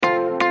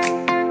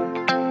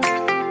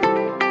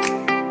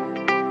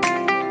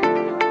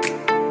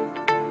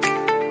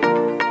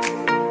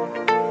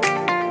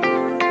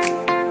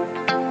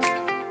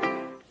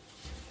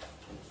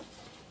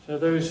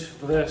those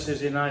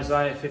verses in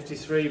Isaiah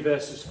 53,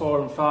 verses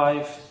 4 and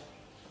 5.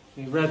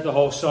 We read the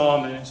whole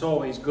psalm, and it's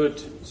always good,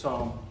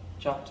 the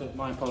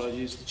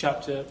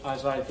chapter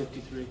Isaiah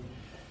 53.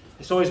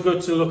 It's always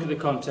good to look at the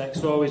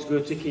context, always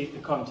good to keep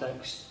the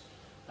context.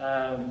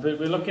 But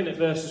we're looking at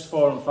verses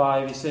 4 and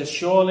 5. He says,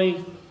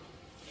 surely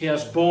he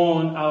has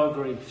borne our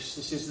griefs.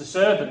 This is the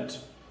servant,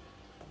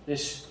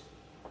 this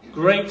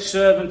great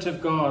servant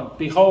of God.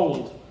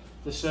 Behold,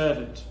 the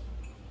servant.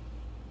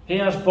 He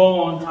has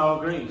borne our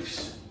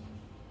griefs,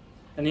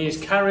 and he has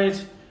carried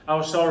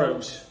our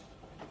sorrows.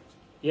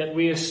 Yet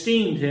we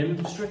esteemed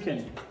him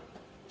stricken,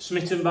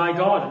 smitten by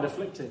God and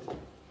afflicted.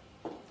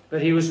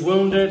 But he was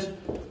wounded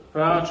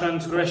for our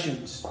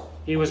transgressions.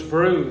 He was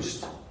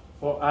bruised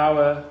for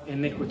our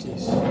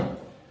iniquities.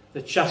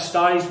 The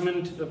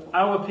chastisement of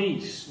our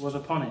peace was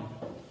upon him,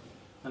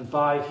 and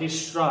by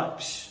his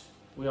stripes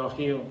we are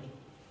healed.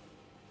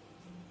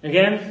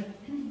 Again,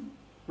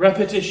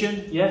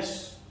 repetition,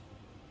 yes.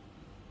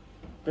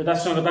 But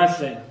that's not a bad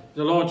thing.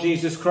 The Lord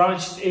Jesus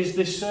Christ is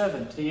this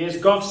servant. He is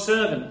God's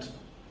servant.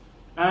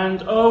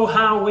 And oh,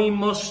 how we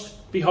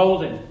must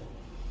behold him.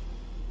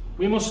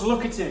 We must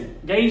look at him,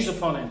 gaze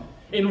upon him,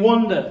 in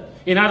wonder,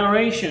 in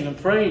adoration and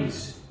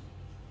praise.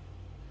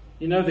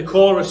 You know the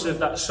chorus of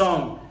that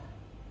song,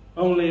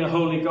 Only a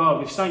Holy God.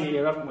 We've sang it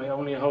here, haven't we?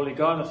 Only a Holy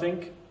God, I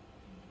think.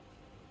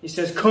 He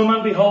says, come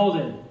and behold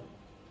him,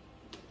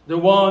 the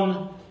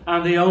one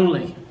and the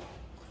only.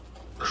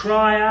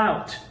 Cry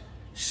out.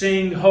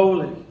 Sing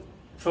holy,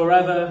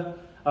 forever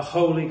a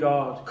holy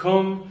God.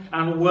 Come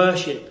and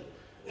worship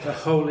the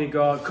holy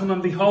God. Come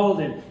and behold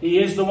him. He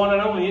is the one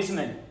and only, isn't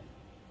he?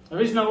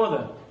 There is no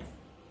other.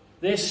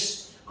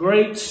 This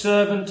great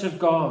servant of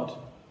God,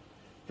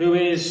 who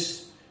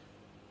is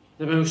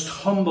the most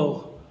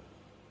humble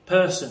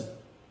person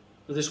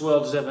that this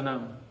world has ever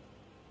known.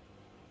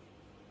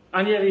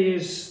 And yet he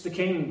is the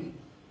King.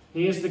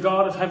 He is the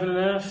God of heaven and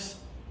earth.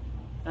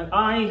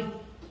 And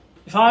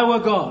if I were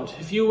God,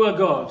 if you were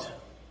God,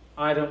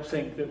 I don't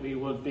think that we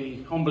would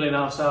be humbling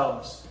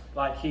ourselves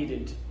like he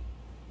did.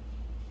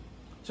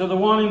 So the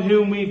one in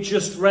whom we've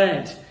just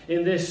read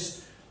in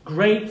this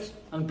great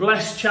and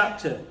blessed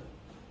chapter,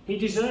 he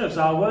deserves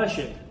our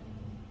worship.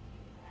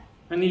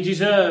 And he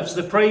deserves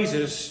the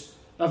praises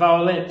of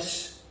our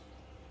lips.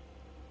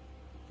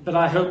 But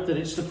I hope that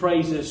it's the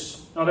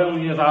praises not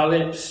only of our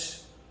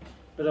lips,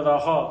 but of our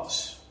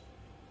hearts.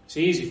 It's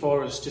easy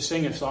for us to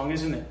sing a song,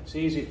 isn't it? It's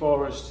easy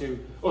for us to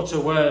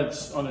utter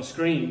words on a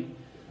screen.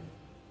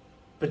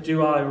 But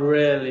do I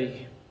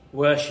really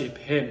worship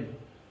him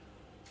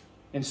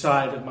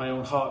inside of my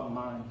own heart and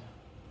mind?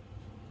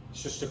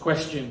 It's just a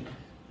question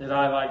that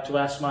I like to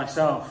ask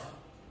myself.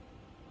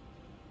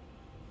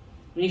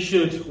 He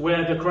should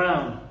wear the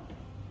crown,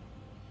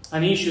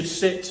 and he should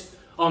sit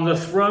on the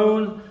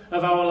throne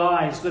of our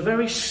lives, the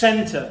very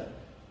centre.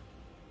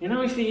 You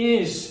know, if he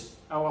is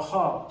our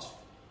heart,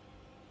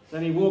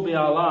 then he will be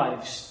our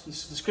lives.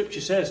 The scripture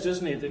says,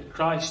 doesn't it, that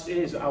Christ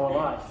is our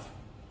life.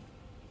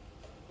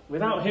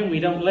 Without him we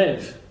don't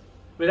live.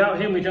 Without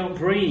him we don't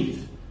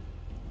breathe.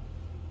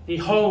 He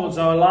holds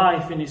our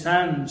life in his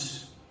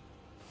hands.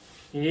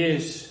 He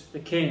is the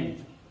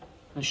King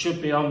and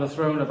should be on the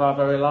throne of our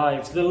very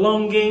lives. The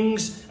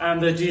longings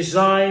and the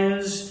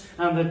desires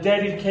and the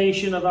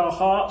dedication of our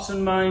hearts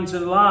and minds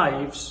and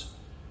lives,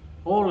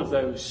 all of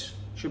those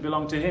should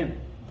belong to him.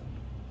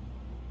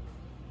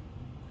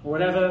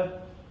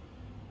 Whatever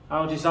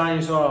our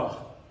desires are,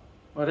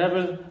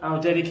 whatever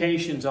our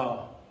dedications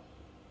are,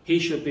 he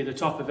should be the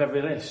top of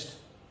every list.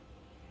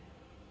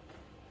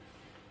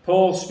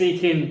 Paul,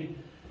 speaking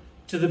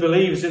to the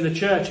believers in the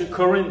church at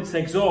Corinth,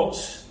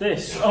 exhorts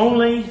this: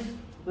 only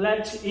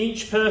let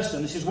each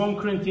person, this is 1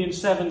 Corinthians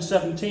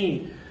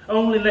 7:17,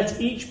 only let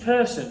each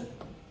person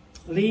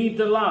lead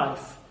the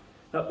life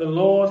that the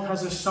Lord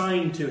has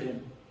assigned to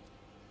him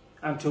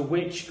and to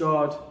which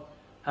God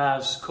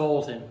has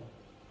called him.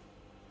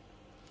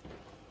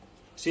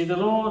 See, the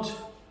Lord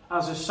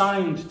has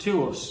assigned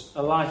to us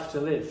a life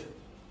to live.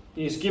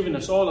 He has given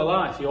us all a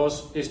life.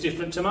 Yours is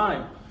different to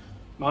mine.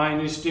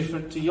 Mine is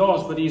different to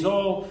yours, but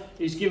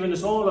He's given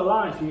us all a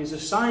life. He has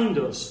assigned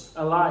us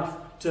a life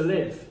to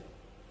live.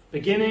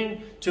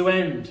 Beginning to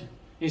end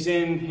is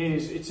in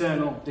his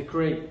eternal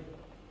decree.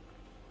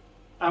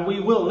 And we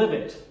will live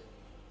it.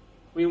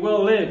 We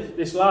will live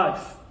this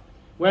life,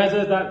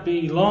 whether that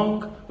be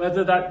long,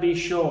 whether that be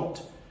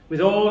short, with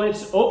all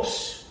its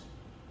ups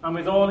and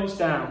with all its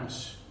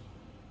downs,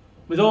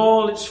 with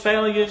all its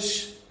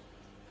failures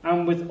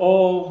and with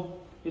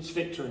all its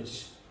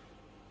victories,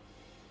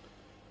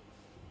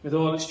 with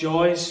all its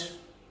joys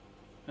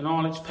and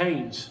all its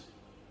pains.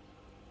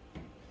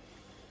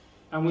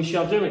 And we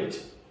shall do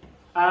it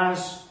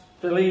as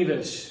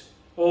believers,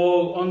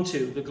 all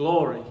unto the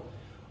glory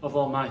of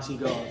Almighty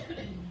God.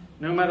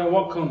 No matter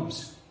what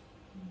comes,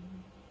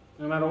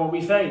 no matter what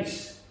we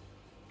face,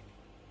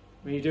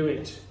 we do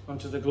it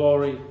unto the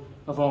glory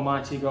of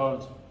Almighty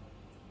God.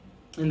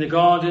 In the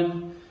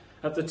garden,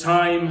 at the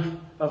time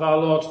of our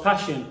Lord's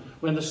Passion,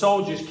 when the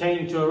soldiers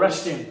came to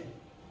arrest him,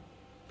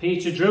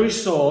 Peter drew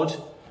his sword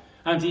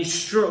And he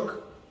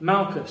struck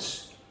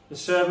Malchus, the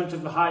servant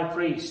of the high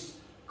priest,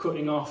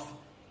 cutting off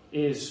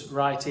his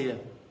right ear.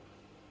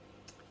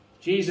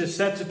 Jesus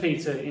said to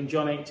Peter in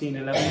John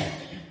 18:11,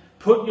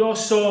 "Put your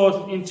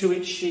sword into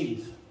its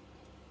sheath.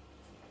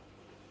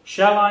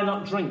 Shall I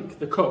not drink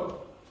the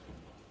cup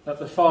that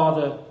the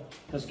Father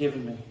has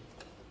given me?"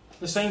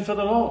 The same for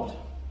the Lord.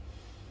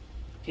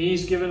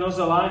 He's given us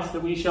a life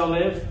that we shall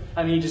live,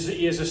 and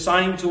he has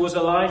assigned to us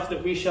a life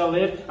that we shall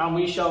live, and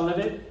we shall live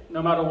it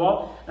no matter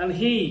what. And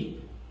he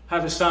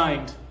had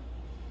assigned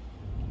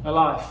a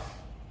life.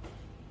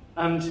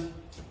 And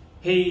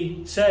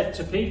he said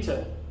to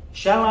Peter,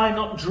 "Shall I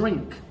not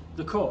drink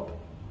the cup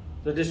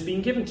that has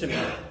been given to me?"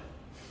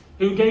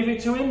 Who gave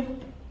it to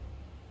him?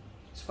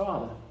 His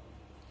Father.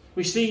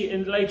 We see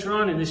later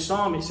on in this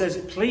psalm, it says,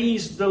 "It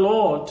pleased the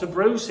Lord to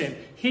bruise him.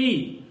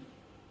 He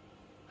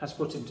has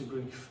put him to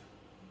grief."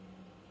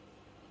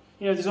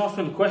 You know, there's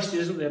often a question,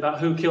 isn't there, about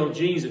who killed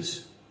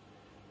Jesus.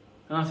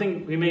 And I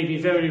think we may be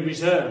very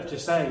reserved to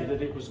say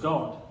that it was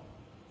God.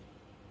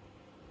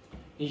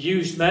 He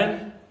used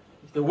men,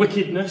 the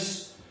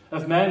wickedness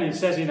of men. It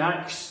says in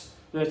Acts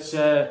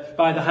that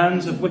by the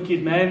hands of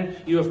wicked men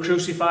you have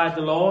crucified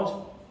the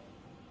Lord.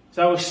 It's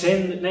our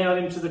sin that nailed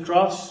him to the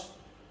cross.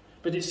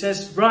 But it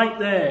says right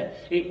there,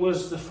 it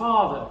was the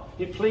Father.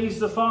 It pleased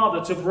the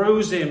Father to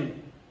bruise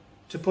him,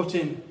 to put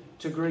him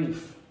to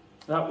grief.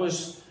 That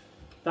was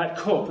that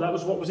cup. That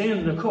was what was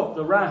in the cup,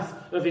 the wrath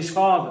of his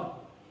Father.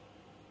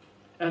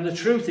 And the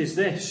truth is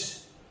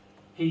this: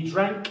 he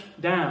drank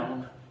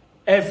down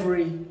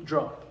every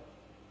drop.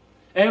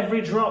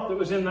 Every drop that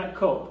was in that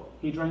cup,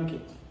 he drank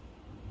it.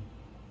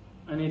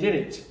 And he did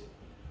it,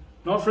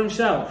 not for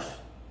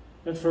himself,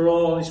 but for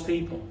all his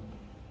people.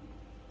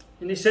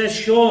 And it says,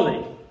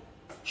 surely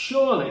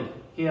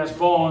he has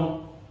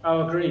borne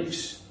our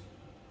griefs.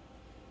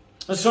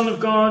 The Son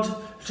of God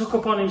took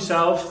upon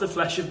himself the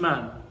flesh of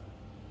man.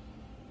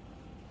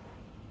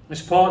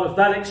 As part of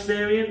that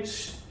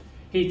experience,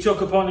 he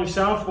took upon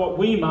himself what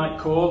we might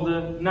call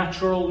the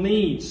natural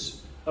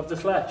needs of the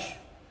flesh.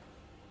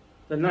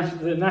 The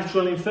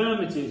natural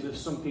infirmities, as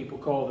some people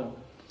call them.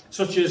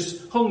 Such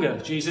as hunger.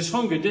 Jesus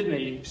hungered, didn't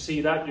he? You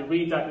see that, you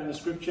read that in the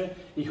scripture.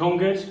 He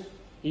hungered,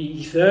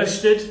 he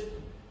thirsted,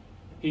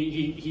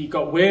 he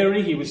got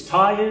weary, he was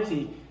tired.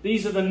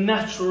 These are the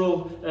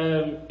natural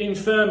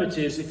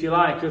infirmities, if you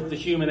like, of the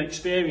human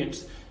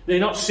experience. They're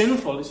not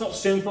sinful. It's not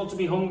sinful to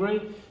be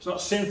hungry. It's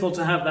not sinful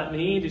to have that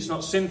need. It's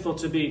not sinful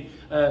to be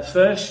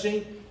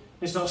thirsty.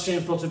 It's not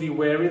sinful to be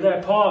weary.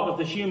 They're part of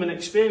the human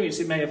experience.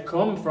 It may have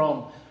come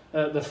from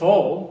the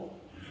fall,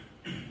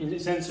 in the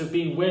sense of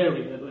being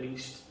weary at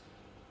least.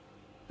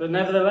 But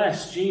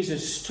nevertheless,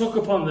 Jesus took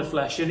upon the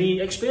flesh and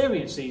he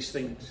experienced these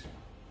things.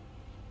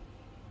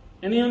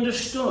 And he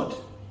understood,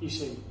 you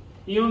see.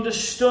 He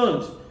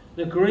understood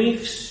the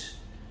griefs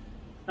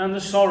and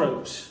the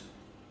sorrows.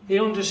 He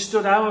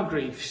understood our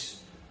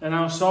griefs and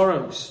our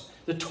sorrows.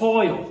 The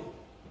toil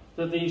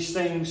that these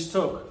things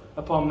took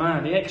upon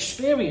man. He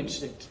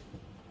experienced it.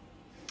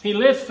 He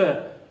lived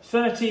for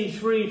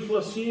 33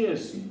 plus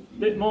years, a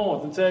bit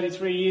more than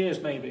 33 years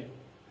maybe,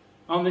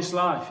 on this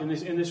life, in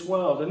this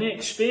world. And he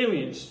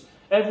experienced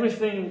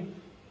everything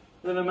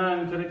that a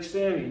man could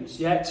experience,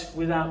 yet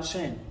without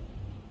sin.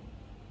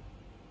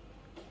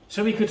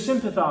 So he could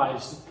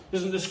sympathise.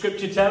 Doesn't the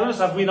scripture tell us,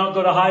 have we not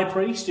got a high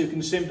priest who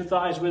can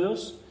sympathise with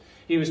us?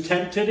 He was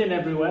tempted in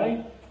every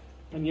way,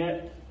 and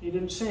yet he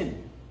didn't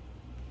sin.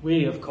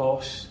 We, of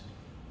course,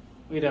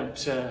 we don't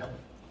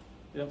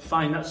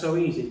find that so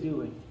easy, do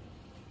we?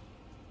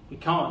 We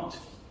can't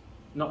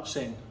not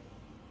sin.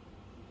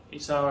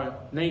 It's our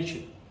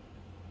nature.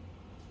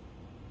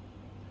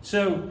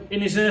 So,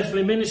 in his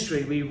earthly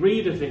ministry, we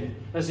read of him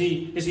as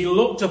he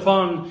looked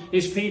upon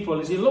his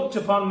people, as he looked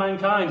upon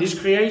mankind, his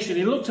creation.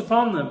 He looked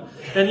upon them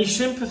and he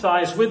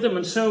sympathised with them.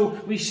 And so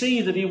we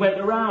see that he went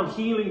around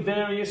healing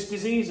various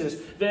diseases,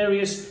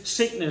 various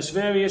sickness,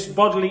 various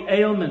bodily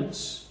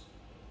ailments.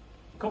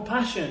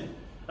 Compassion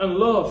and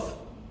love.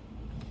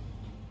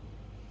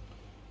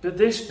 But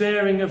this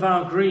bearing of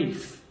our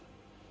grief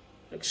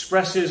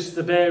expresses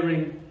the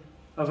bearing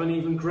of an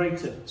even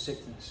greater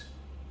sickness.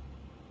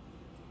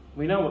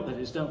 We know what that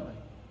is, don't we?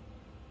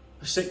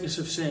 The sickness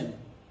of sin.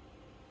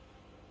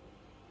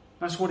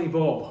 That's what he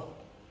bore.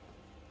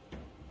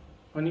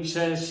 When he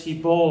says he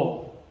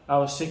bore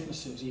our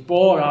sicknesses, he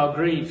bore our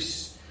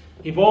griefs,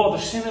 he bore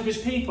the sin of his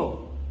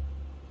people.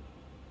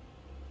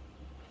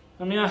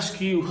 Let me ask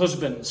you,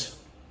 husbands,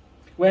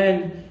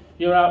 when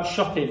you're out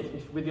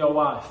shopping with your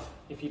wife,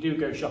 if you do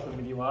go shopping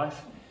with your wife,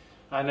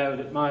 I know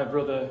that my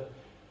brother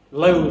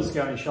loathes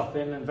going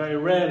shopping and very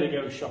rarely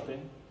goes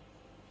shopping.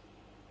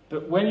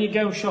 But when you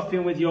go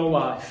shopping with your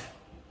wife,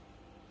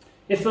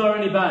 if there are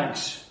any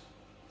bags,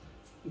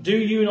 do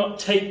you not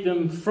take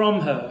them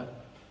from her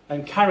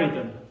and carry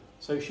them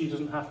so she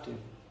doesn't have to?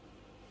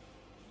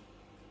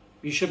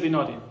 You should be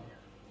nodding.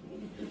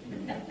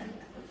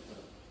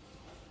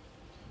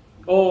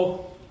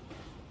 Or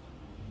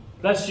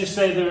let's just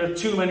say there are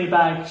too many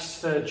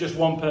bags for just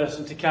one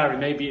person to carry.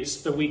 Maybe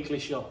it's the weekly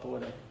shop or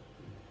whatever.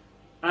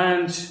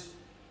 And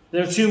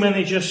There are too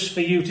many just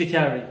for you to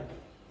carry.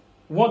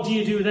 What do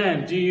you do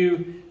then? Do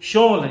you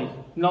surely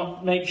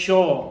not make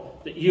sure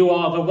that you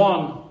are the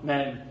one,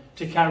 men,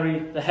 to carry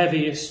the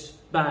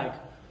heaviest bag,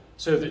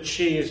 so that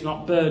she is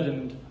not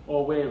burdened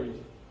or wearied?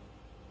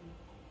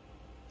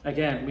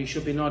 Again, we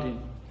should be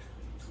nodding.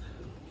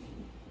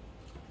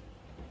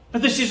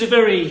 But this is a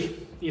very,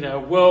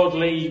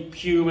 worldly,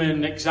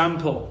 human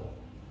example.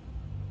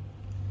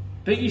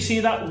 But you see,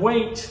 that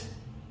weight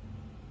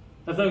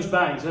of those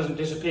bags hasn't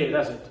disappeared,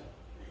 has it?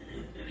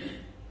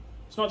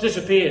 It's not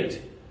disappeared.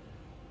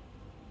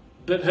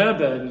 But her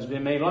burden's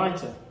been made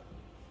lighter.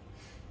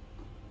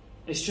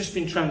 It's just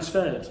been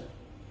transferred.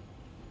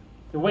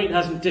 The weight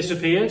hasn't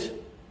disappeared.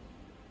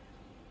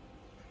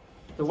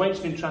 The weight's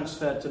been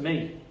transferred to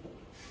me.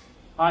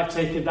 I've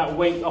taken that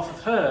weight off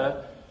of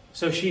her,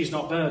 so she's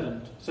not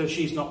burdened, so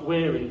she's not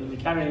weary in the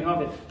carrying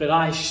of it, but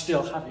I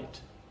still have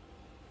it.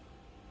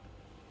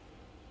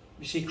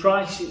 You see,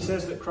 Christ, it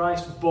says that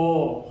Christ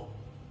bore.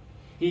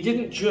 He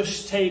didn't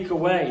just take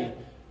away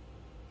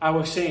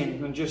our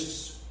sin and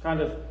just kind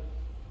of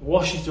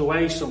wash it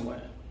away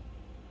somewhere.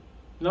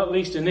 Not at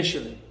least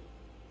initially.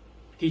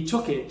 He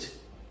took it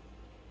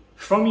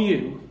from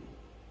you,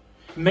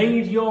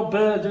 made your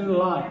burden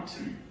light,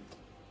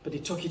 but he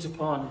took it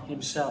upon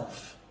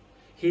himself.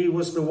 He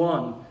was the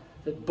one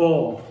that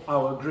bore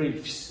our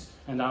griefs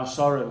and our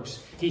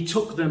sorrows. He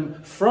took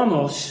them from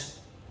us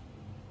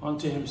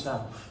onto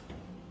himself.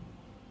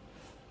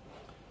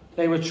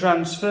 They were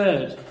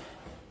transferred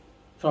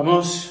from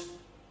us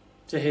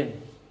to him.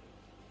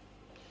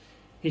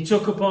 He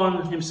took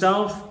upon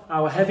himself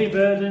our heavy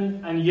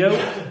burden and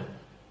yoke,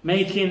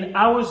 making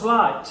ours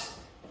light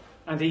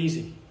and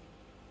easy.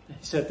 He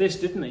said this,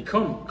 didn't he?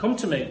 Come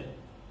to me,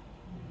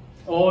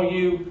 all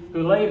you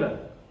who labour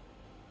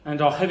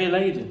and are heavy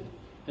laden,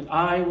 and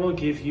I will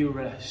give you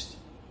rest.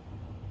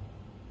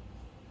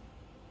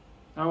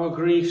 Our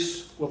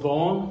griefs were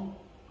borne,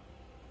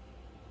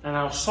 and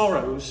our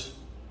sorrows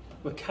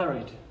were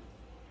carried.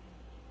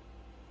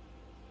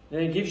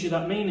 It gives you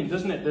that meaning,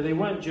 doesn't it? That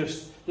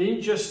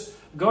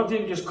God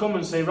didn't just come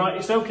and say, right,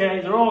 it's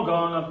okay, they're all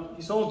gone,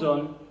 it's all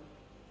done.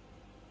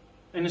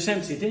 In a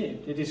sense, he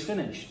did. It is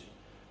finished.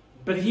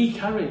 But he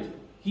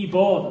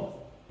bore them.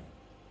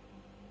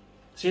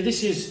 See,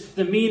 this is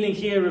the meaning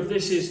here of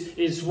this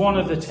is one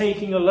of the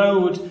taking a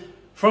load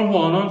from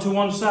one onto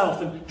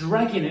oneself and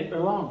dragging it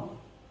along.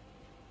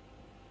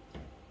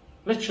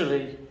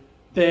 Literally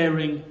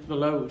bearing the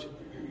load.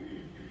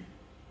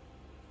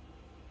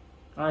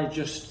 I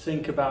just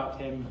think about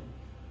him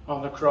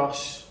on the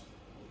cross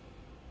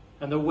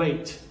and the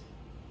weight.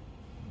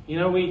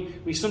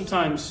 We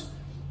sometimes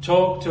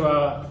talk to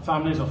our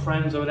families or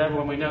friends or whatever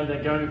when we know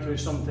they're going through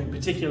something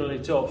particularly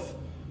tough.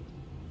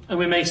 And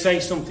we may say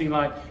something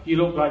like, you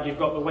look like you've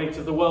got the weight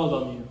of the world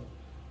on you.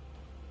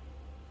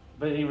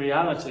 But in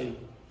reality,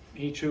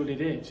 he truly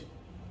did.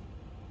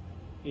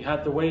 He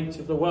had the weight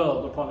of the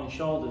world upon his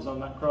shoulders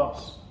on that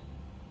cross.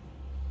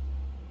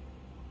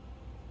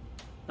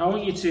 Now, I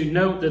want you to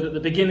note that at the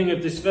beginning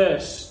of this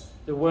verse,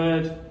 the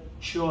word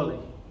surely.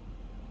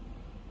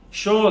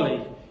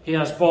 Surely he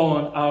has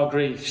borne our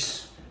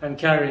griefs and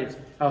carried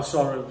our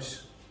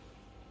sorrows.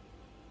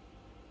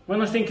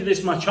 When I think of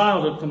this, my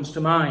childhood comes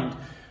to mind.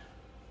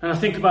 And I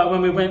think about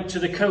when we went to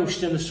the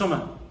coast in the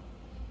summer.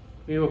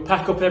 We would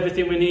pack up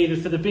everything we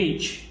needed for the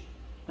beach.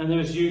 And there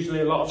was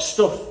usually a lot of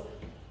stuff.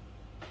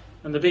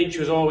 And the beach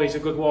was always a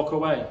good walk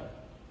away.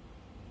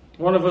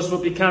 One of us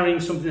would be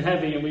carrying something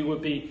heavy and we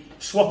would be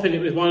swapping it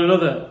with one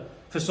another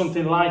for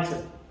something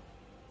lighter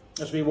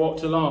as we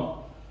walked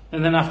along.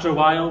 And then after a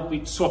while,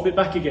 we'd swap it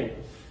back again.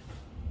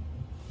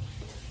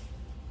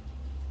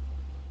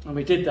 And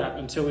we did that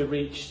until we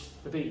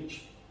reached the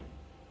beach.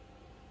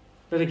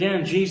 But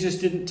again, Jesus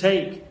didn't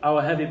take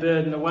our heavy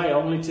burden away,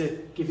 only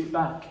to give it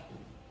back.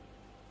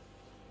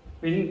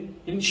 He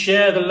didn't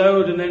share the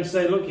load and then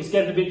say, look, it's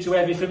getting a bit too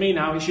heavy for me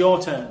now, it's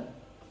your turn.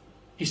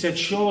 He said,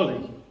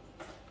 surely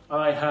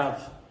I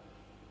have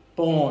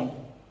borne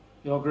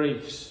your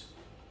griefs.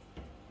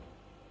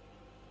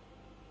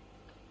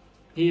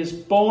 He has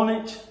borne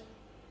it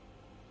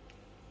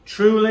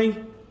truly,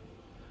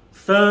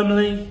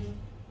 firmly,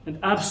 and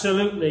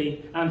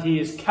absolutely, and he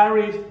has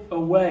carried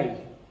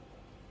away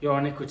your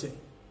iniquity.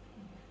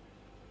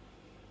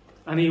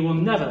 And he will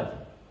never,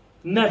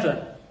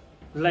 never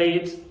lay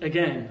it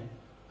again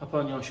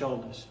upon your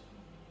shoulders.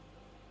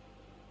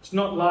 It's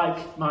not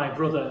like my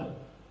brother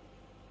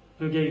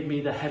who gave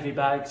me the heavy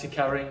bag to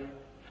carry.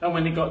 And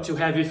when it got too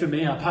heavy for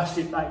me, I passed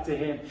it back to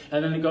him.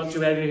 And then it got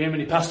too heavy for him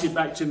and he passed it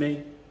back to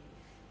me.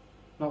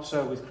 Not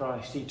so with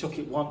Christ. He took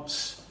it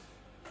once,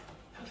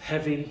 a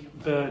heavy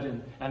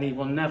burden, and he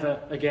will never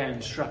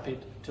again strap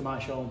it to my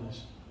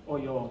shoulders or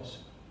yours.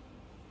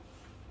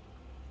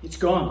 It's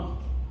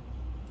gone.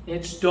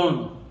 It's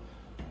done.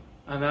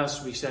 And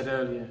as we said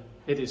earlier,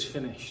 it is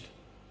finished.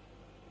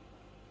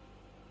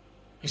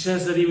 He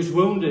says that he was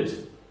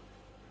wounded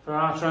for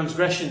our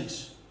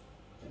transgressions.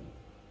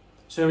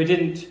 So he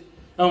didn't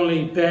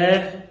only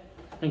bear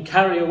and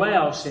carry away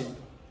our sin,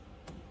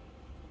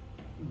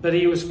 but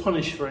he was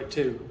punished for it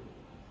too.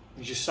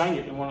 We just sang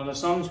it in one of the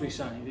songs we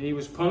sang, that he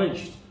was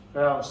punished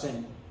for our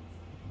sin.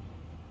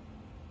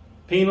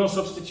 Penal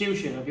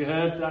substitution, have you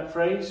heard that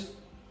phrase?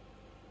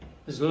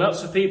 There's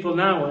lots of people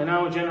now in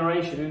our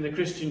generation in the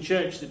Christian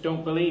church that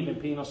don't believe in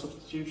penal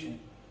substitution.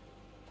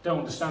 Don't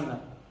understand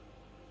that.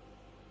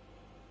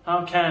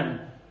 How can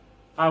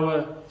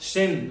our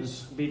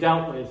sins be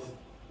dealt with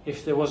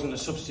if there wasn't a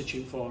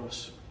substitute for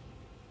us?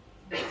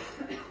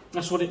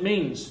 That's what it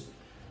means.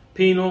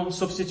 Penal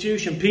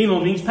substitution.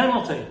 Penal means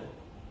penalty.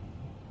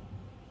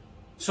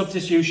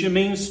 Substitution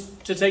means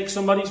to take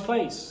somebody's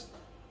place.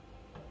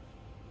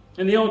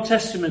 In the Old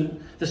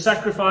Testament, the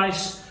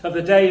sacrifice of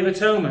the Day of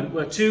Atonement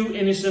were 2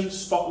 innocent,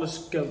 spotless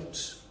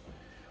goats.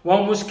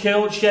 One was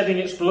killed, shedding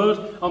its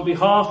blood on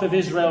behalf of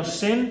Israel's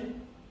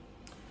sin,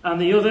 and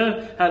the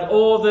other had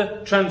all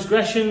the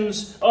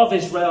transgressions of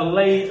Israel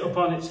laid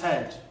upon its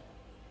head.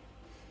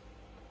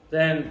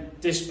 Then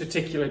this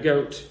particular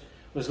goat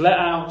was let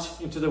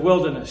out into the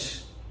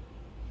wilderness,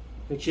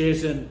 which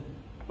is an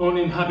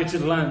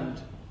uninhabited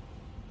land,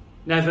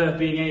 never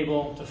being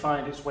able to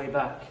find its way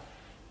back.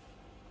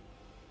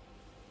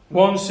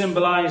 One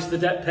symbolised the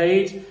debt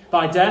paid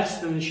by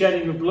death and the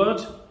shedding of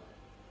blood.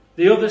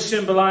 The other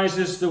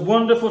symbolises the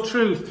wonderful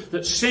truth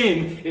that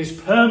sin is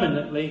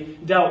permanently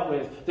dealt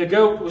with. The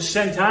goat was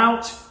sent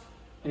out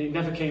and it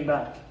never came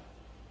back.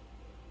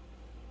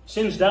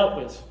 Sin's dealt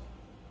with.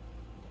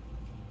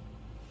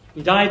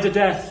 He died the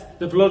death,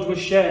 the blood was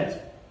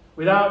shed.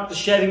 Without the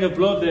shedding of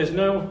blood, there's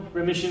no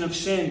remission of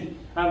sin.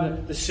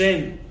 And the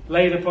sin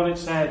laid upon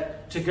its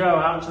head to go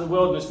out into the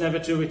wilderness, never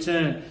to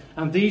return.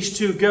 And these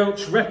 2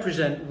 goats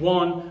represent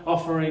one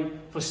offering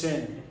for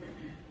sin.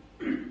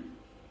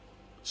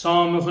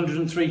 Psalm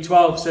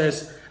 103:12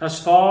 says,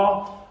 "As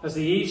far as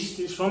the east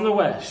is from the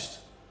west,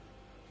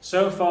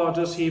 so far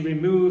does he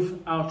remove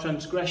our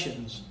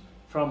transgressions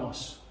from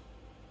us."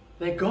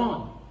 They're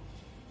gone.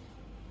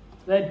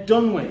 They're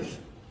done with.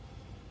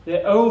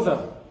 They're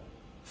over.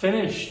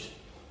 Finished.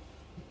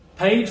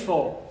 Paid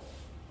for.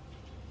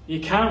 The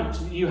account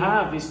that you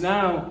have is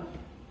now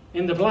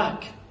in the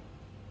black.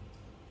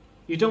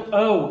 You don't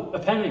owe a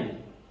penny.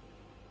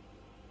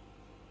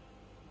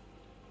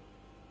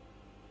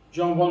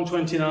 John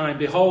 1:29,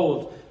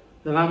 "Behold,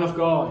 the Lamb of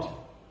God,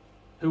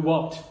 who"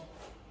 what?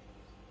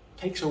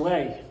 "Takes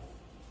away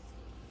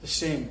the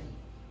sin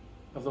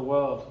of the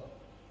world."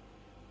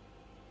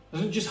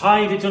 Doesn't just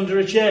hide it under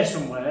a chair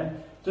somewhere.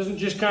 Doesn't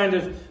just kind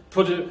of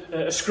put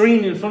a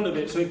screen in front of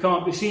it so it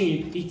can't be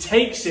seen. He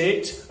takes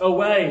it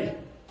away.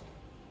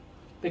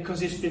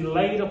 Because it's been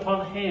laid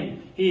upon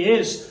him. He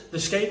is the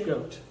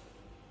scapegoat.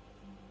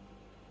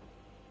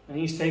 And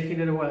he's taking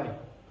it away.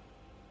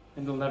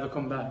 And it'll never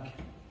come back.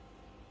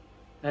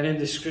 And in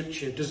this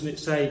scripture, doesn't it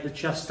say, the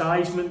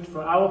chastisement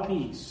for our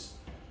peace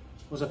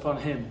was upon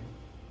him?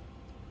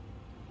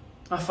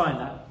 I find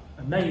that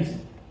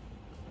amazing.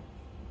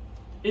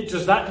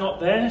 Does that not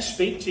there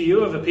speak to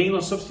you of a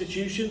penal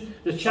substitution?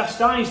 The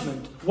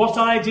chastisement, what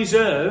I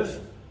deserve,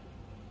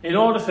 in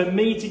order for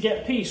me to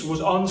get peace,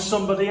 was on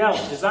somebody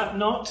else. Is that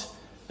not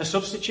a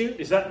substitute?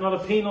 Is that not a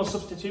penal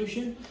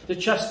substitution? The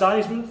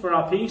chastisement for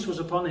our peace was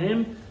upon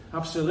him?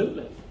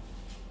 Absolutely.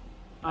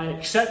 I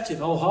accept it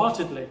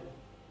wholeheartedly.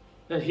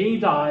 That he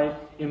died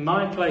in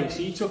my place.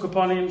 He took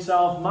upon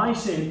himself my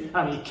sin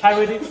and he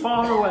carried it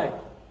far away.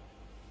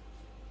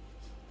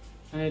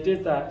 And he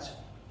did that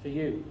for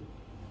you.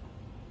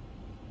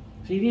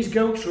 See, these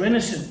goats were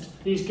innocent.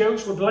 These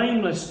goats were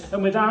blameless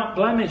and without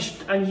blemish.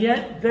 And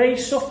yet they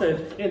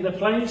suffered in the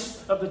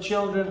place of the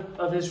children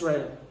of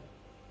Israel.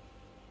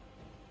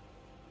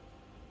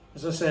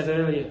 As I said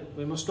earlier,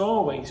 we must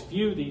always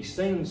view these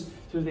things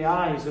through the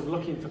eyes of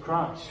looking for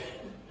Christ.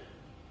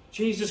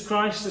 Jesus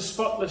Christ, the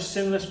spotless,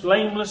 sinless,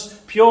 blameless,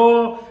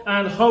 pure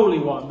and holy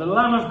one, the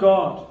Lamb of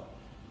God,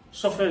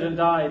 suffered and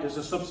died as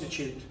a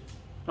substitute,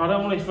 not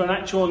only for an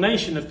actual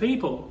nation of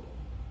people,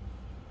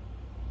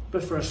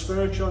 but for a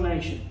spiritual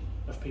nation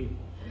of people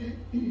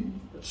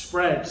that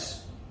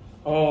spreads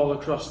all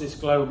across this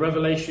globe.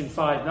 Revelation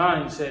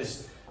 5:9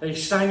 says, they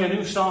sang a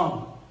new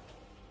song,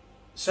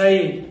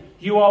 saying,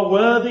 "You are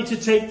worthy to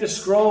take the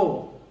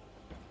scroll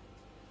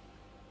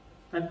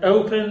and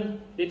open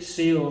its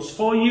seals,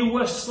 for you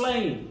were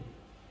slain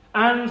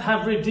and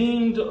have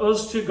redeemed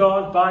us to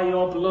God by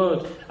your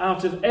blood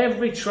out of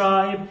every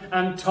tribe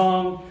and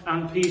tongue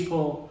and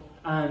people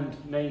and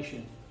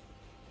nation."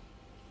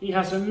 He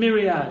has a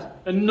myriad,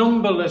 a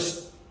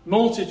numberless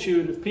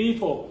multitude of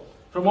people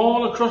from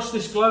all across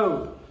this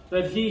globe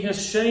that he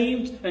has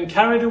saved and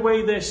carried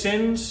away their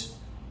sins.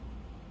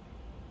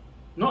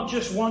 Not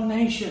just one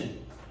nation,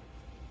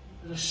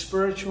 but a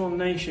spiritual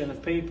nation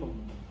of people.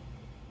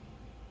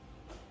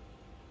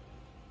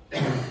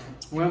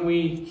 When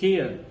we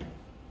hear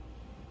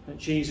that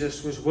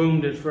Jesus was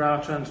wounded for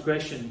our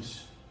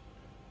transgressions,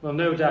 we'll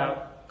no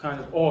doubt kind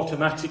of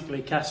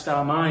automatically cast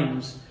our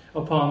minds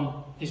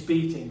upon his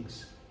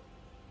beatings,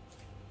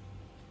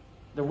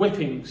 the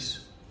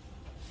whippings,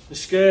 the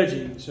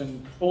scourgings,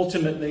 and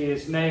ultimately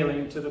his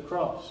nailing to the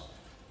cross.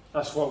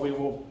 That's what we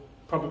will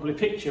probably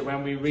picture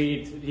when we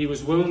read that he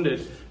was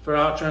wounded for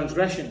our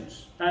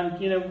transgressions. And,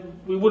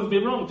 we wouldn't be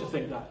wrong to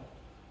think that.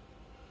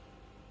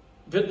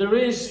 But there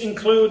is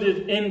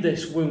included in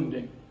this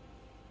wounding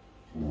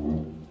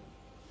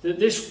that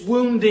this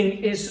wounding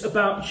is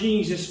about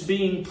Jesus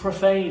being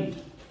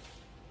profaned.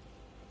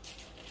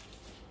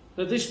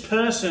 That this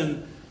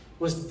person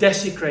was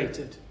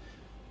desecrated.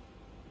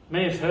 You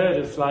may have heard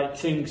of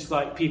things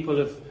like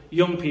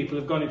young people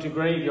have gone into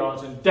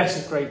graveyards and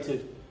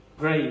desecrated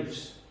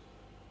graves.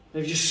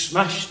 They've just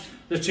smashed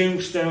the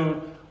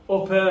tombstone,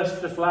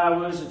 unearthed the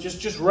flowers, and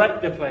just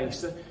wrecked the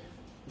place. The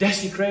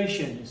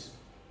desecration is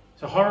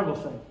a horrible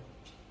thing.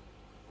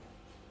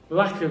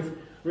 Lack of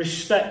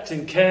respect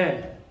and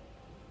care.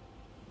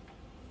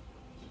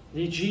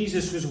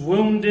 Jesus was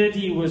wounded,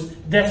 he was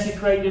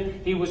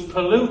desecrated, he was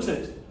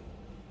polluted.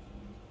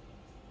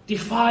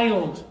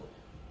 Defiled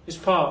is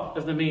part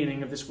of the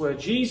meaning of this word.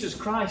 Jesus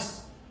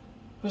Christ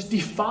was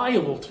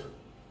defiled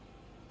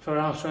for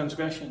our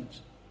transgressions.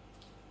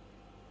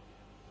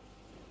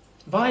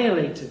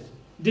 Violated,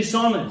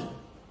 dishonoured,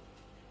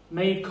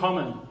 made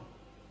common.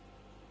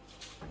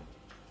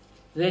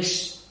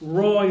 This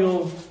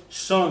royal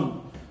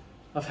Son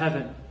of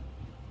heaven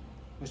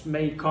was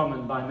made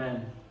common by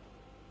men.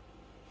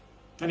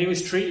 And he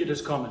was treated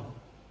as common.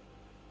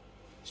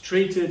 He was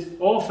treated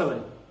awfully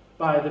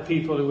by the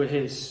people who were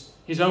his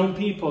own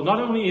people. Not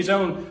only his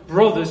own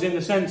brothers in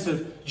the sense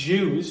of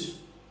Jews,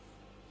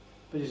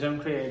 but his own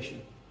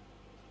creation.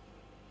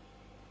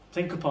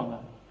 Think upon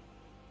that.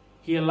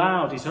 He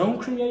allowed his own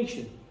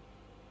creation,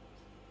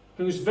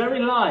 whose very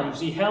lives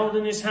he held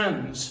in his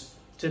hands,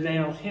 to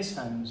nail his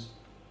hands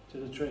to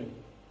the tree.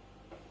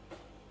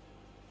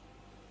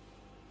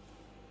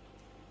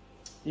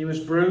 He was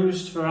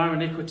bruised for our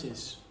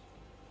iniquities.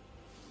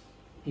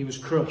 He was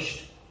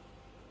crushed,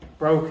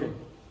 broken,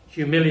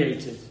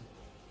 humiliated.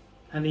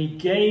 And he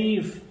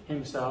gave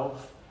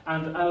himself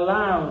and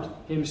allowed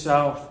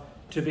himself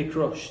to be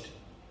crushed.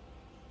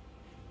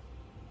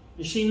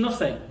 You see,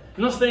 nothing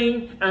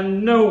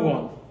and no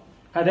one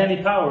had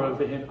any power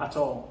over him at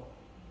all.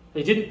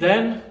 They didn't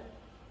then,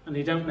 and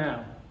they don't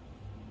now.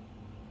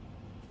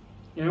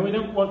 We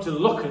don't want to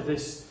look at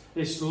this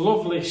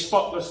lovely,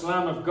 spotless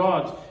Lamb of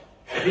God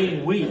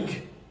being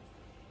weak.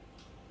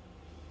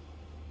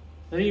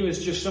 That he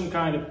was just some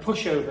kind of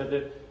pushover,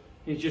 that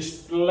he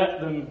just let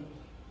them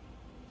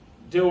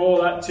do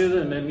all that to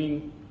them. I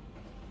mean,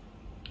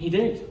 he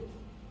did.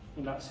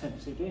 In that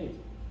sense, he did.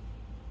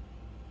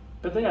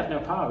 But they had no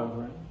power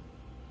over him.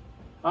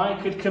 I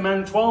could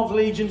command 12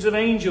 legions of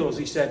angels,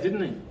 he said,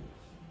 didn't he?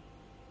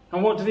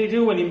 And what did he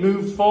do when he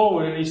moved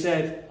forward and he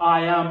said,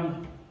 I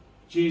am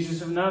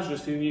Jesus of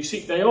Nazareth, whom you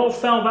seek? They all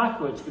fell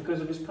backwards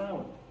because of his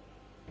power.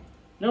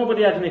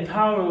 Nobody had any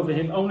power over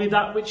him, only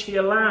that which he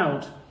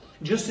allowed.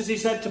 Just as he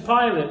said to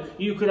Pilate,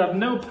 you could have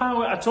no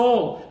power at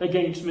all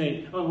against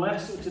me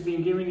unless it had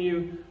been given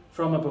you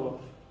from above.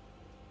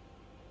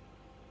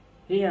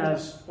 He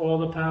has all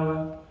the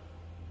power,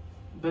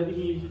 but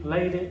he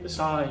laid it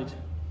aside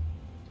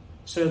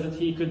so that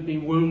he could be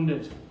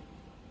wounded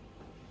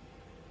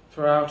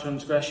for our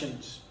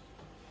transgressions,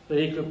 that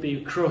he could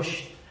be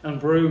crushed and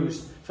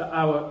bruised for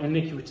our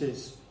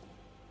iniquities.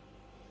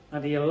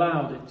 And he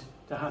allowed it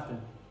to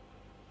happen.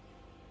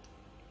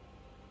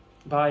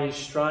 By his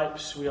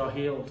stripes we are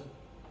healed.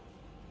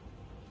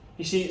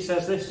 You see, it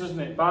says this, doesn't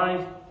it?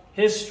 By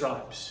his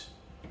stripes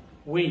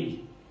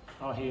we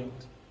are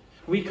healed.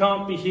 We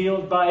can't be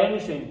healed by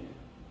anything.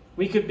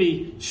 We could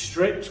be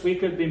stripped, we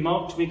could be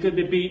mocked, we could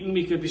be beaten,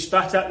 we could be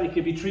spat at, we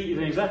could be treated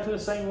in exactly the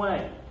same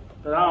way.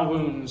 But our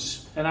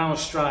wounds and our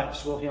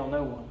stripes will heal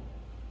no one.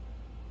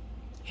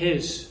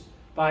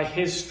 By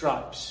his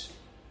stripes,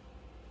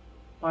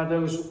 by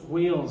those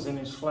wheals in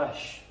his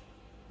flesh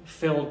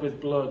filled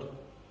with blood,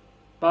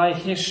 by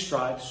his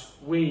stripes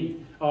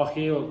we are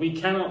healed. We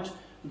cannot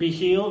be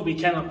healed, we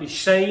cannot be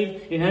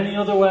saved in any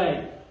other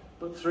way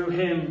but through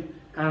him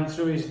and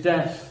through his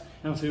death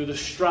and through the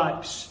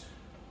stripes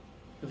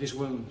of his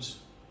wounds.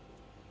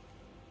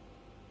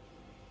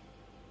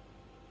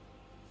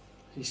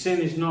 See,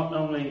 sin is not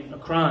only a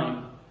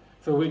crime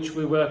for which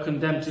we were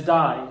condemned to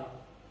die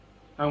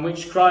and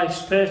which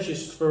Christ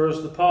purchased for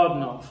us the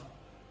pardon of,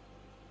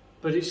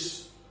 but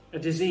it's a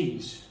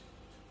disease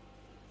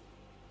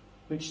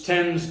which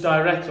tends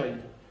directly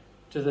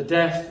to the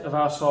death of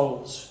our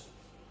souls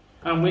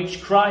and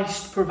which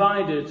Christ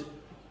provided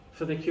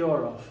for the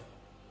cure of.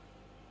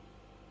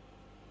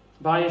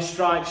 By his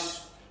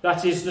stripes,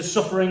 that is, the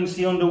sufferings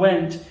he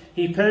underwent,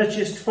 he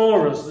purchased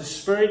for us the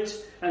Spirit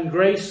and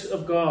grace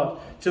of God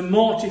to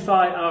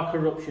mortify our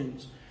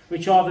corruptions,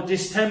 which are the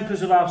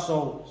distempers of our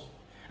souls,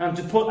 and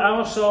to put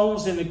our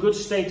souls in a good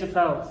state of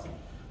health,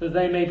 that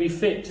they may be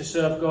fit to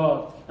serve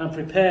God and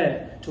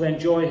prepare to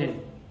enjoy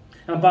him.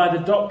 And by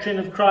the doctrine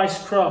of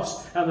Christ's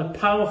cross and the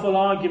powerful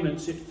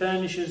arguments it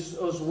furnishes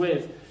us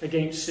with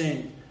against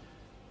sin,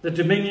 the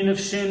dominion of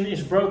sin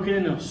is broken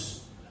in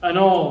us, and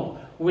all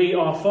we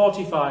are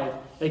fortified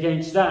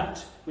against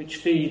that which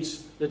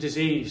feeds the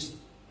disease.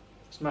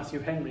 As Matthew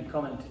Henry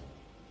commented.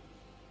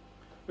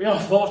 We are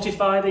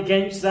fortified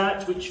against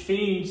that which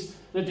feeds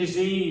the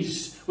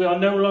disease. We are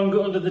no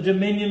longer under the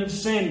dominion of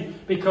sin,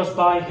 because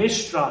by his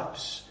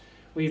stripes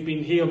we've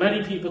been healed.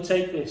 Many people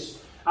take this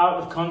out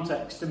of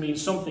context to mean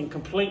something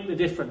completely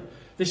different.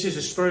 This is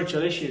a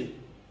spiritual issue.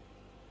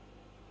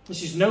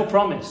 This is no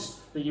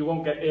promise that you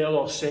won't get ill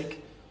or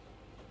sick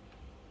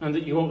and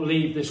that you won't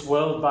leave this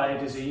world by a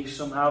disease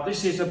somehow.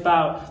 This is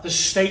about the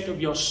state of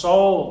your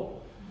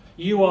soul.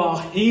 You are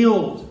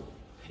healed.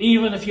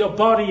 Even if your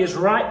body is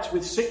racked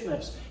with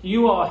sickness,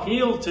 you are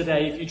healed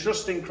today if you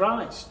trust in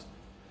Christ.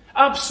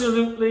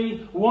 Absolutely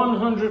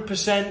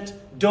 100%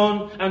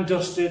 done and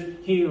dusted,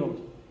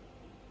 healed.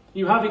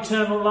 You have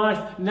eternal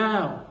life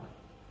now.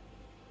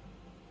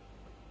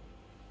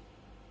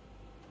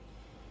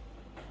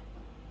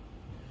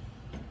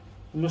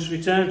 We must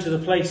return to the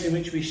place in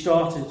which we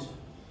started,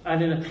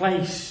 and in a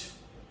place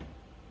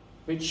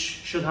which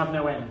should have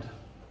no end.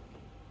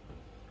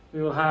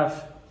 We will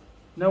have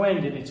no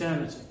end in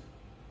eternity.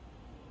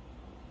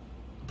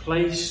 A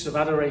place of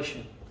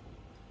adoration.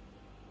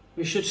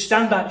 We should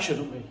stand back,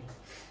 shouldn't we,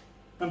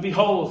 and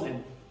behold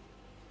him.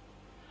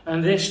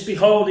 And this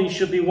beholding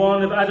should be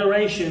one of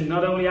adoration,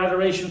 not only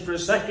adoration for a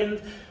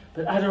second,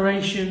 but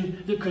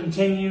adoration that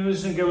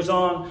continues and goes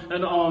on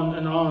and on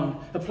and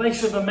on. A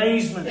place of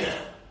amazement.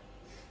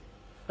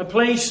 A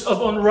place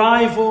of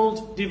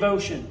unrivaled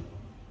devotion.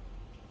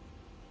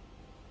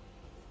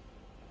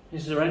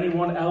 Is there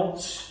anyone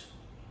else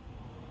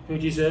who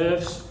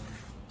deserves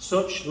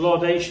such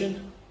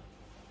laudation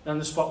than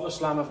the spotless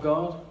Lamb of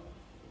God?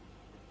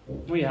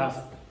 We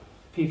have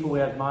people we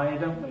admire,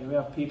 don't we? We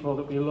have people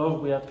that we love,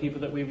 we have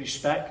people that we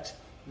respect,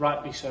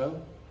 rightly so.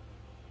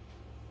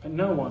 But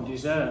no one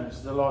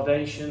deserves the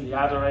laudation, the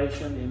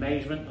adoration, the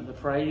amazement and the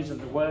praise and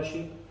the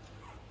worship.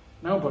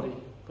 Nobody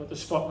but the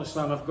spotless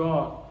Lamb of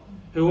God,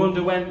 who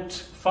underwent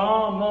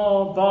far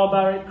more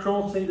barbaric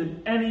cruelty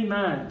than any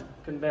man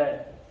can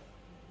bear,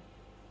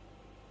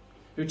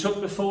 who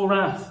took the full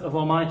wrath of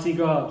Almighty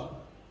God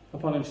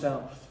upon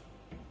himself,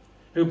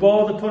 who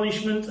bore the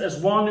punishment as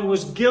one who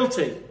was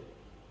guilty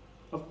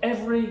of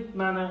every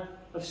manner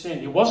of sin.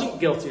 He wasn't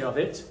guilty of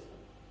it,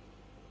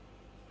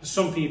 as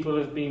some people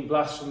have been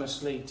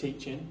blasphemously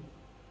teaching.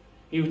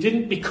 He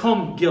didn't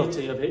become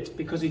guilty of it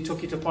because he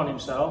took it upon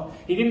himself.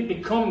 He didn't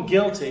become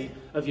guilty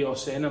of your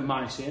sin and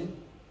my sin.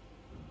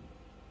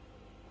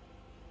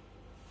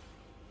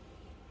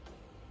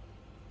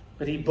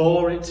 But he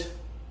bore it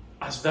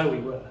as though he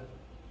were.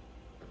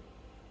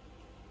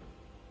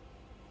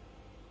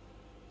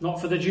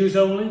 Not for the Jews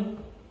only,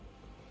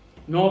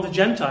 nor the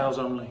Gentiles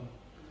only,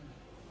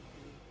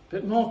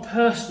 but more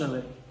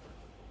personally,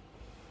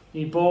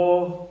 he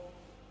bore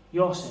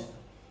your sin,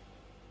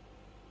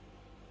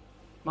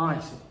 my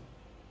sin.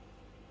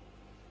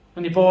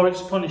 And he bore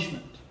its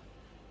punishment,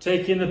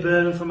 taking the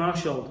burden from our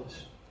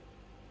shoulders,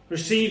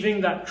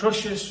 receiving that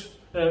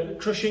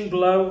crushing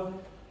blow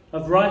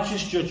of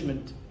righteous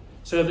judgment,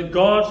 so that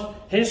God,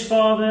 his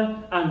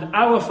Father and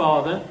our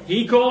Father,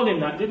 he called him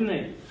that, didn't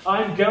he?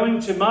 I'm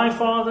going to my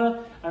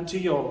Father and to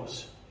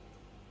yours,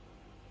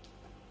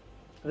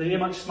 that he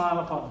might smile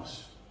upon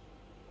us.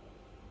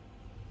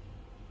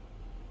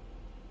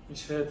 We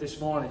heard this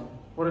morning,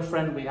 what a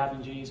friend we have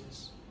in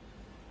Jesus.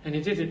 And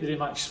he did it that he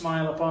might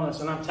smile upon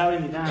us. And I'm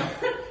telling you now,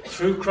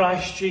 through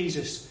Christ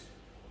Jesus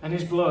and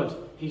his blood,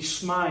 he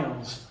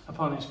smiles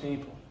upon his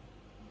people.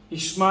 He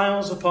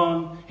smiles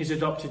upon his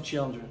adopted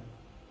children.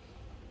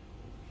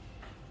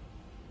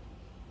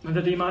 And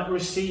that he might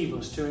receive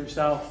us to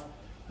himself,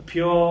 a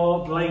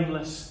pure,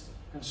 blameless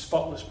and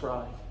spotless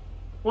bride.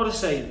 What a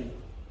saviour.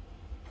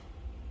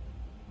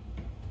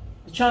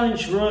 The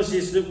challenge for us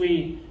is that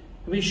we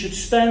should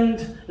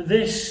spend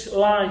this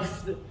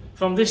life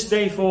from this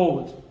day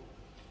forward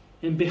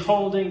in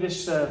beholding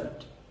this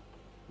servant,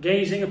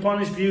 gazing upon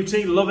his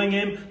beauty, loving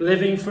him,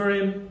 living for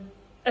him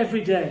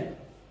every day.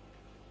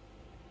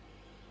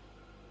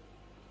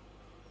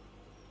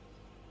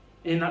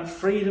 In that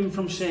freedom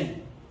from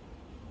sin.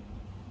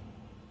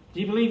 Do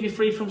you believe you're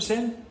free from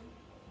sin?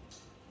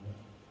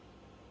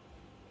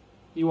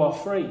 You are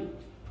free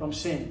from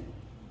sin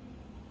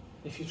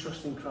if you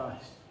trust in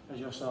Christ as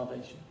your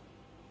salvation.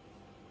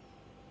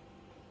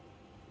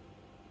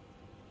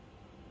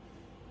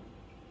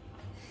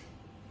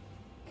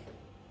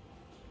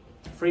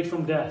 Free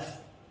from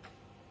death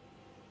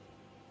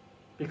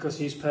because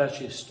he's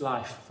purchased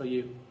life for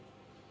you.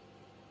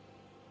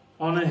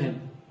 Honour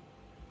him.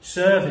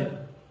 Serve him.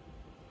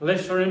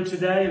 Live for him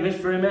today. Live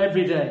for him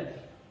every day.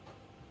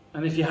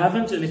 And if you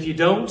haven't, and if you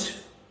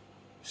don't,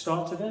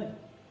 start today.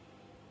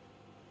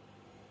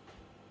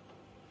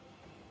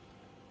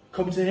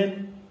 Come to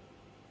him.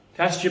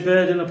 Cast your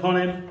burden upon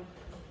him.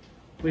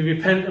 We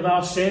repent of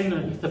our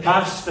sin, the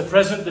past, the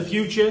present, the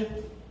future.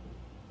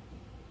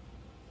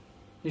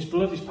 His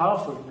blood is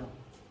powerful, you know,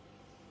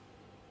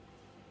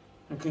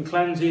 and can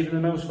cleanse even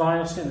the most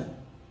vile sinner.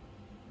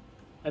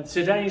 And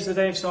today is the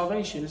day of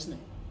salvation, isn't it?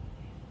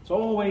 It's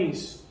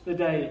always the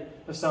day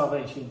of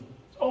salvation.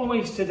 It's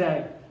always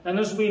today. And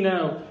as we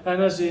know,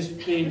 and as is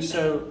being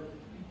so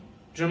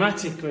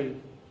dramatically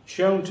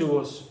shown to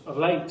us of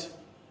late,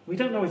 We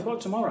don't know we've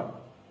got tomorrow.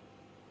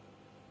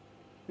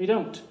 We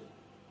don't.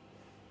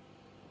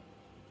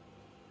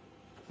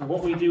 And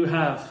what we do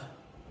have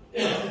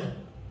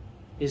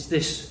is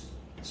this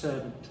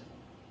servant,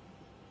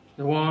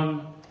 the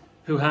one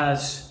who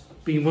has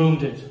been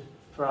wounded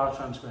for our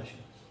transgressions,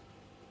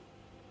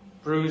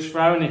 bruised for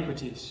our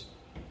iniquities,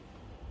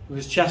 who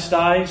was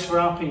chastised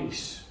for our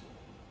peace,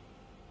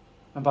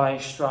 and by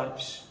his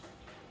stripes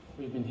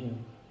we've been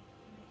healed.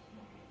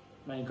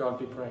 May God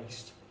be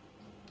praised.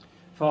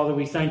 Father,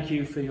 we thank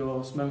you for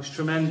your most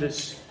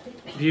tremendous,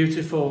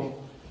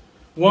 beautiful,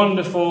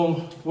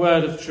 wonderful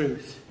word of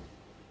truth.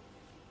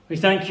 We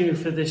thank you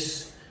for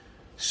this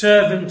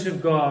servant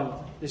of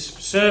God, this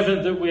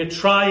servant that we're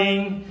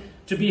trying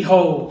to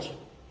behold.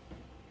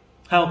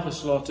 Help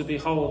us, Lord, to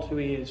behold who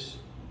he is.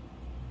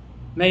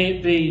 May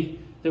it be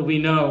that we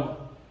know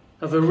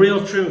of a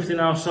real truth in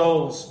our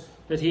souls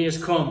that he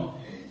has come,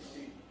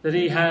 that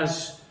he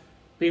has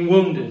been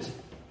wounded,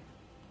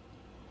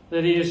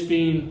 that he has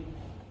been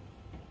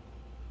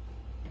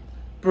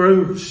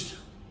bruised,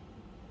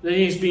 that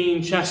he has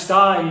been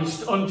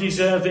chastised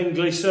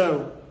undeservingly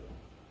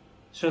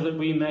so that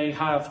we may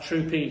have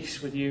true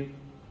peace with you,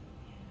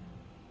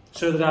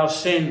 so that our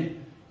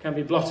sin can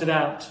be blotted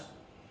out,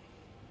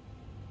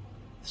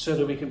 so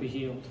that we can be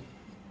healed.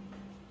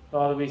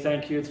 Father, we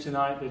thank you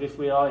tonight that if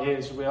we are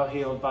his, we are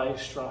healed by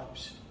his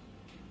stripes.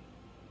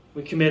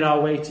 We commit our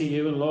way to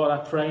you, and Lord, I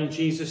pray in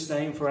Jesus'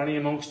 name for any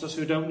amongst us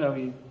who don't know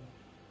you,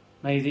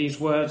 may these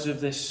words of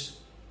this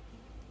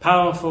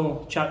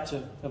powerful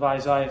chapter of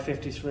Isaiah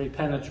 53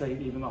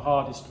 penetrate even the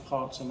hardest of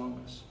hearts among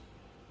us.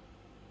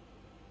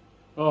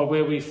 Lord,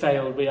 where we've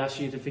failed, we ask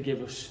you to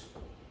forgive us.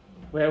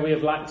 Where we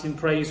have lacked in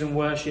praise and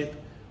worship,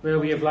 where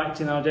we have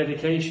lacked in our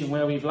dedication,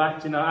 where we've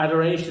lacked in our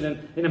adoration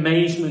and in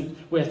amazement,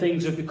 where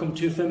things have become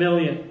too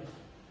familiar.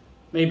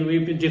 Maybe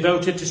we've been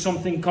devoted to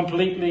something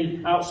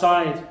completely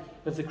outside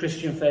of the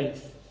Christian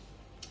faith.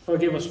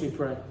 Forgive us, we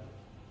pray.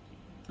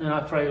 And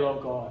I pray,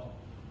 Lord God,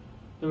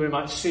 that we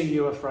might see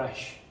you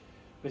afresh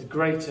with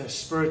greater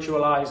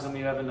spiritual eyes than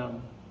we've ever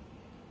known,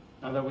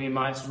 and that we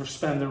might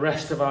spend the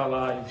rest of our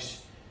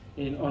lives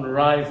in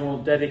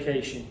unrivaled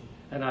dedication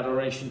and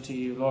adoration to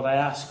you. Lord, I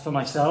ask for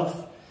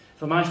myself,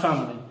 for my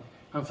family,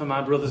 and for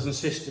my brothers and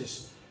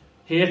sisters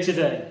here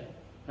today,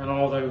 and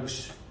all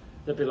those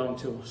that belong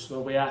to us.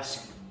 Lord, we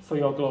ask for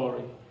your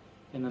glory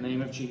in the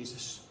name of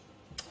Jesus.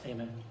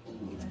 Amen.